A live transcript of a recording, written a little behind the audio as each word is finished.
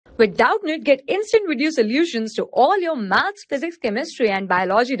With Doubtnut, get instant video solutions to all your maths, physics, chemistry, and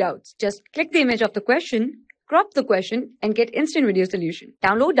biology doubts. Just click the image of the question, crop the question, and get instant video solution.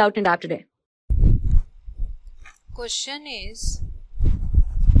 Download Doubtnut app today. Question is,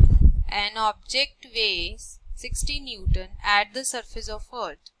 an object weighs 60 Newton at the surface of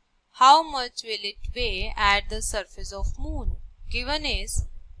Earth. How much will it weigh at the surface of Moon? Given is,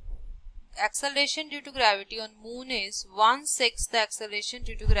 acceleration due to gravity on Moon is 1/6 the acceleration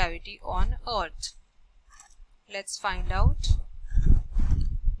due to gravity on Earth. Let's find out.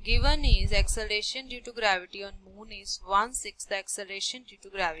 Given is, acceleration due to gravity on Moon is 1/6 the acceleration due to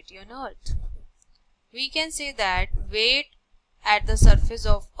gravity on Earth. We can say that weight at the surface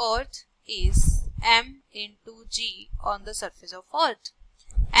of Earth is m into g on the surface of Earth.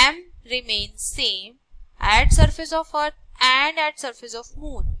 M remains same at surface of Earth and at surface of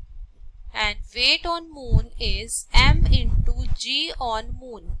Moon. And weight on Moon is m into g on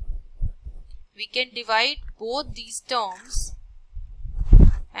Moon. We can divide both these terms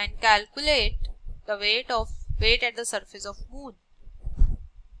and calculate the weight at the surface of Moon.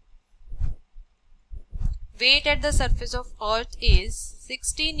 Weight at the surface of Earth is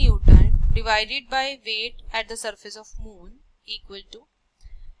 60 Newton divided by weight at the surface of Moon equal to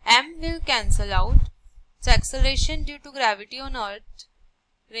m will cancel out. So acceleration due to gravity on Earth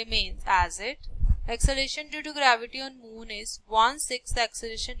remains as it. Acceleration due to gravity on Moon is 1/6 the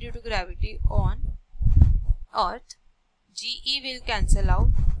acceleration due to gravity on Earth. GE will cancel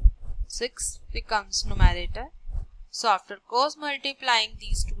out. 6 becomes numerator. So after cross multiplying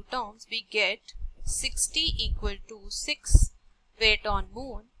these two terms, we get 60 equal to 6 weight on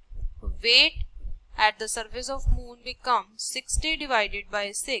Moon. Weight at the surface of Moon becomes 60 divided by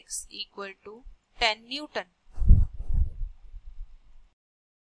 6 equal to 10 Newton.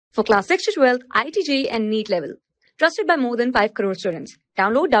 For class 6 to 12, IIT JEE and NEET level. Trusted by more than 5 crore students.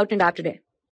 Download Doubtnut app today.